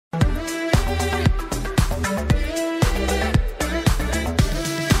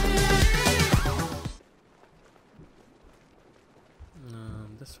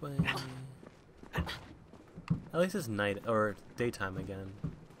This way. At least it's night or daytime again.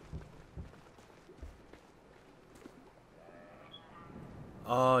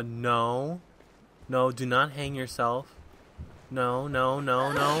 Oh no. No, do not hang yourself. No, no,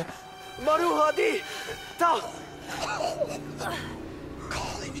 no, no. Maruhadi! Ta!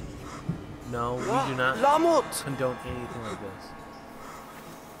 No, we do not Lamut! condone anything like this.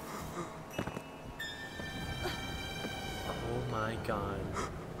 Oh my god.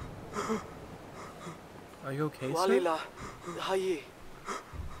 Are you okay, sir? Walila, hayi.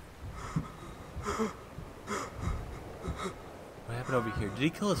 What happened over here? Did he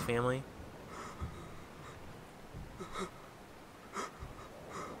kill his family?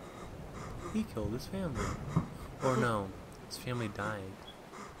 He killed his family. Or no, his family died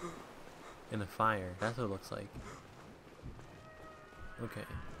in a fire. That's what it looks like. Okay,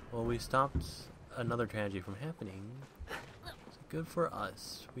 well we stopped another tragedy from happening. So good for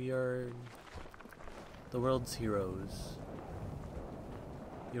us. We are the world's heroes.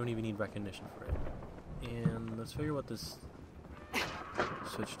 You don't even need recognition for it. And let's figure what this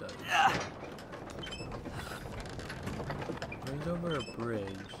switch does. There's over a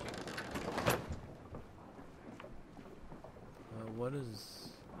bridge. What is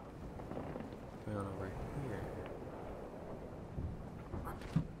going on over here?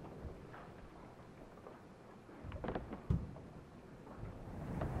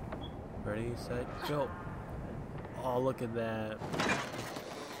 Ready, set, go! Oh, look at that.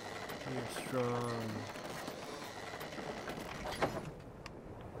 You're strong.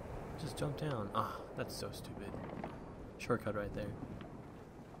 Just jump down. Ah, oh, that's so stupid. Shortcut right there.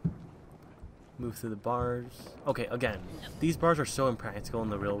 Move through the bars. Okay, again, these bars are so impractical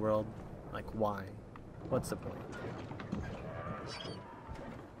in the real world. Like, why? What's the point?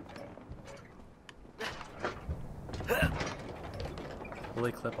 Will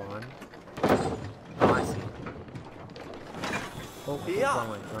they clip on? Oh, I see. Oh, Yeah. wrong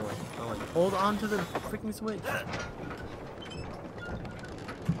way, wrong way, wrong way. Hold on to the freaking switch.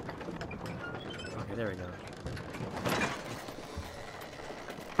 Okay, there we go.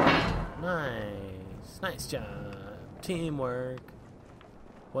 Nice. Nice job. Teamwork.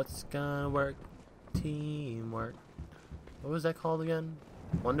 What's gonna work? Teamwork. What was that called again?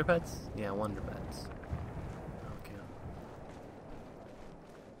 Wonder Pets? Yeah, Wonder Pets. Okay.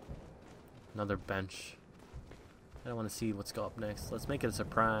 Another bench. I don't want to see what's go up next. Let's make it a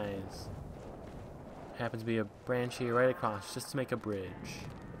surprise. Happens to be a branch here right across just to make a bridge.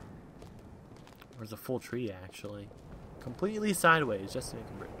 There's a full tree actually. Completely sideways just to make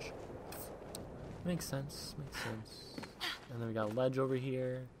a bridge. Makes sense, makes sense. And then we got a ledge over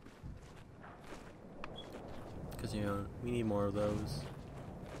here. Because, you know, we need more of those.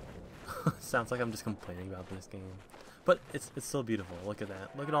 Sounds like I'm just complaining about this game. But it's still beautiful. Look at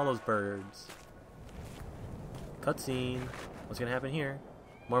that. Look at all those birds. Cutscene. What's going to happen here?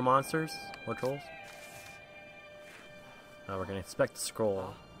 More monsters? More trolls? Oh, we're going to expect the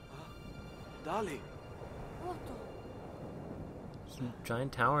scroll. Dali. There's a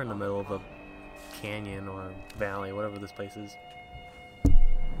giant tower in the middle of a canyon or valley, whatever this place is.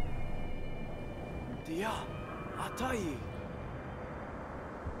 Dia. Atai.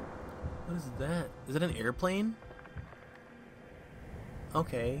 What is that? Is it an airplane?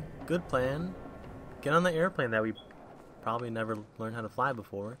 Okay, good plan. Get on the airplane that we probably never learned how to fly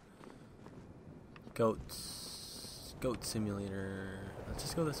before. Goats. Goat simulator. Let's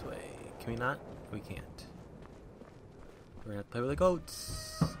just go this way. Can we not? We can't. We're gonna have to play with the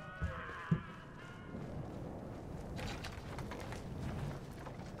goats.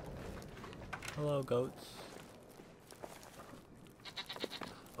 Hello, goats.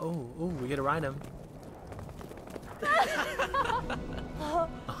 Oh, we get to ride them.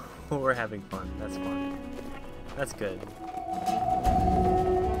 Oh, we're having fun. That's fun. That's good.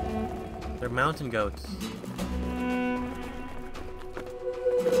 They're mountain goats.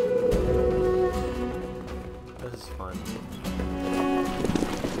 This is fun.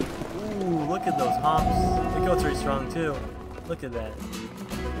 Ooh, look at those hops. The goats are strong too. Look at that.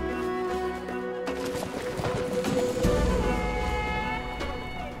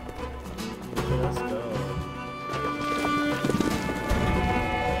 Let's go.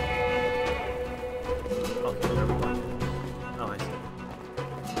 Okay, where are we going? Oh, I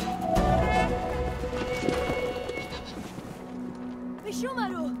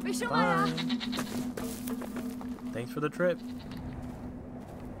see. Bye. Thanks for the trip.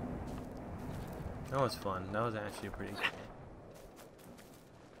 That was fun. That was actually pretty cool.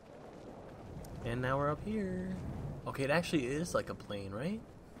 And now we're up here. Okay, it actually is like a plane, right?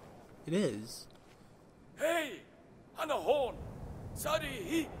 It is. Hey! Hanahon!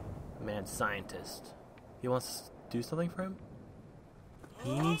 Sorry. Mad scientist. He wants to do something for him?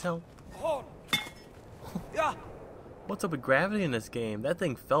 He needs help? Yeah. What's up with gravity in this game? That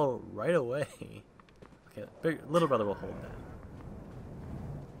thing fell right away. Okay, little brother will hold that.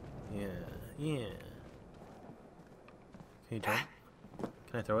 Yeah. Can you jump?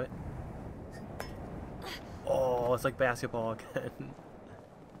 Can I throw it? Oh, it's like basketball again.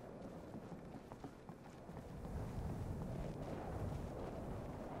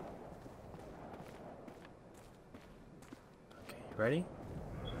 Okay, you ready?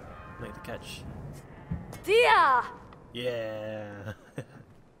 Make the catch. Dia! Yeah.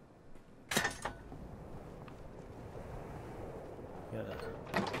 Gotta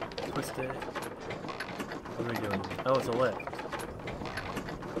twist it. What are we doing? Oh, it's a lift.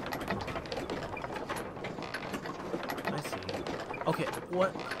 I see. Okay,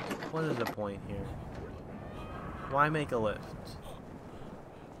 what is the point here? Why make a lift?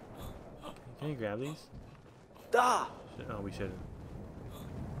 Can you grab these? Da. Oh, we shouldn't.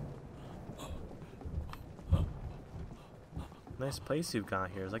 Nice place you've got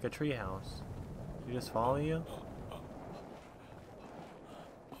here. It's like a tree house. You just follow you?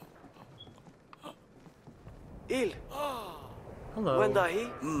 Il. Hello. Wendahi.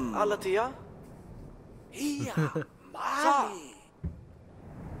 Alatia. Mali.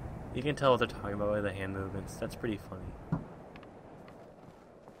 You can tell what they're talking about by the hand movements. That's pretty funny.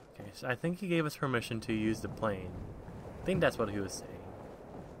 Okay, so I think he gave us permission to use the plane. I think that's what he was saying.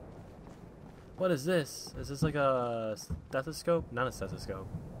 What is this? Is this like a stethoscope? Not a stethoscope.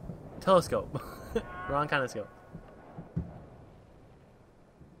 Telescope. Wrong kind of scope.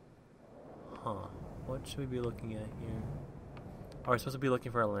 Huh. What should we be looking at here? Are we supposed to be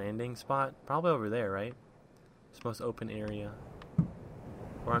looking for a landing spot? Probably over there, right? It's the most open area.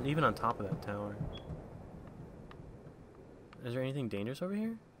 Or even on top of that tower. Is there anything dangerous over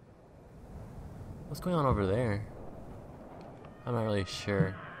here? What's going on over there? I'm not really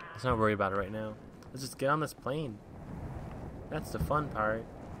sure. Let's not worry about it right now. Let's just get on this plane. That's the fun part.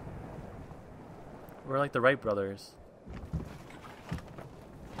 We're like the Wright brothers.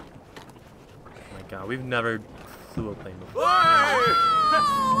 Oh my god, we've never flew a plane before.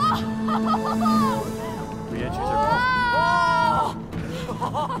 We gotta choose our path.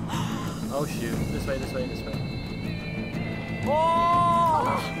 Oh shoot. This way, this way, this way.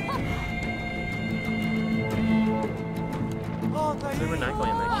 So we're not going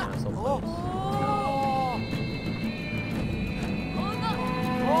in that castle place.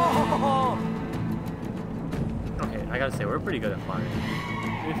 Okay, I gotta say, we're pretty good at flying.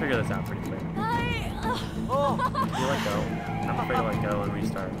 We figure this out pretty quick. Can you let go? I'm afraid to let go and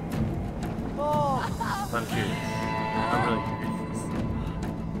restart. I'm curious. I'm really curious.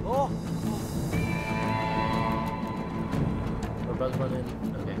 We're about to run in.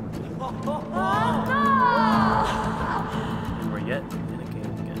 Okay, we're good. And we're yet in a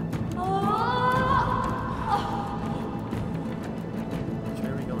cave again. Which way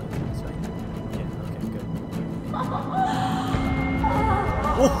are we going? This way? Yeah, okay, good.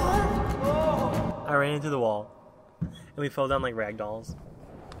 Oh! I ran into the wall. And we fell down like ragdolls.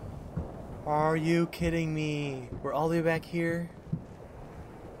 Are you kidding me? We're all the way back here?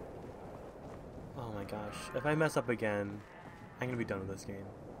 Oh my gosh. If I mess up again, I'm gonna be done with this game.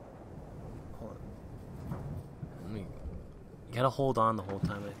 Hold on. You gotta hold on the whole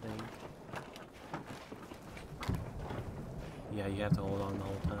time, I think. Yeah, you have to hold on the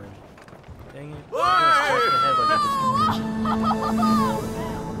whole time. Dang it. I'm gonna scratch my head like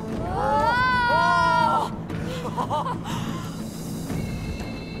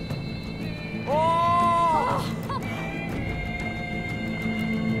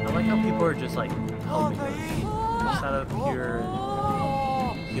I like how people are just like helping us. Just out of pure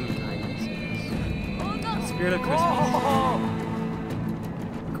human kindness. The spirit of Christmas.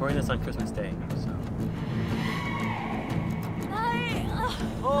 Recording this on Christmas Day, so.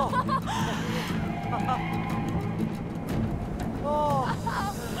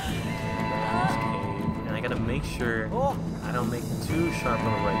 And I gotta make sure I don't make too sharp of a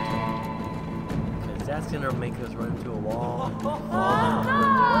right turn, because that's gonna make us run into a wall and fall down.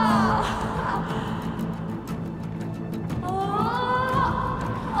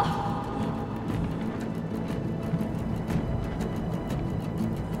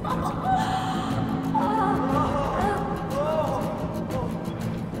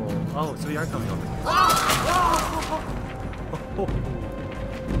 Oh, so we are coming over here.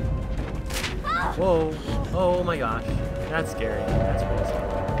 Whoa. Oh my gosh. That's scary. That's pretty scary.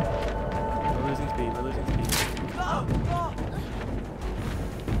 We're losing speed. We're losing speed.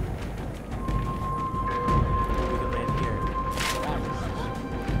 We can land here.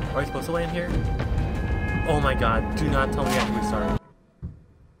 supposed to land here? Oh my god, do not tell me I have to restart.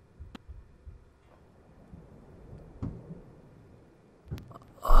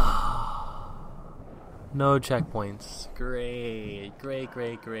 No checkpoints. Great, great,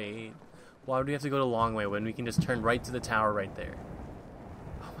 great, great. Why would we have to go the long way when we can just turn right to the tower right there?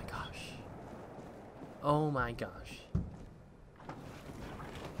 Oh my gosh. Oh my gosh.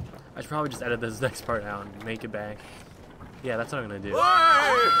 I should probably just edit this next part out and make it back. Yeah, that's what I'm gonna do. So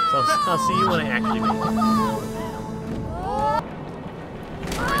I'll see you when I actually make it.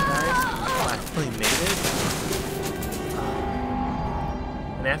 Alright guys, I actually made it.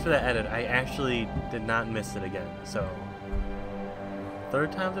 And after that edit, I actually did not miss it again, so...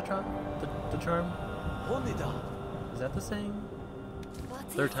 Third time's the charm? The charm? Is that the saying?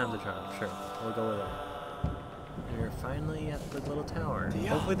 Third time's the charm, sure. We'll go with that. And we're finally at the little tower.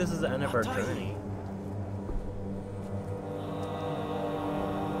 Hopefully this is the end of our journey.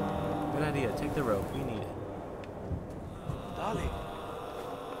 Good idea, take the rope, we need it. Huh.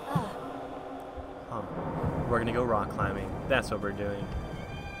 We're gonna go rock climbing. That's what we're doing.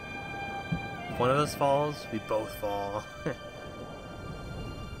 If one of us falls, we both fall.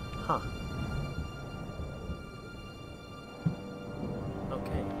 Huh.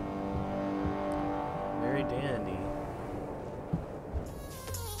 Okay. Very dandy.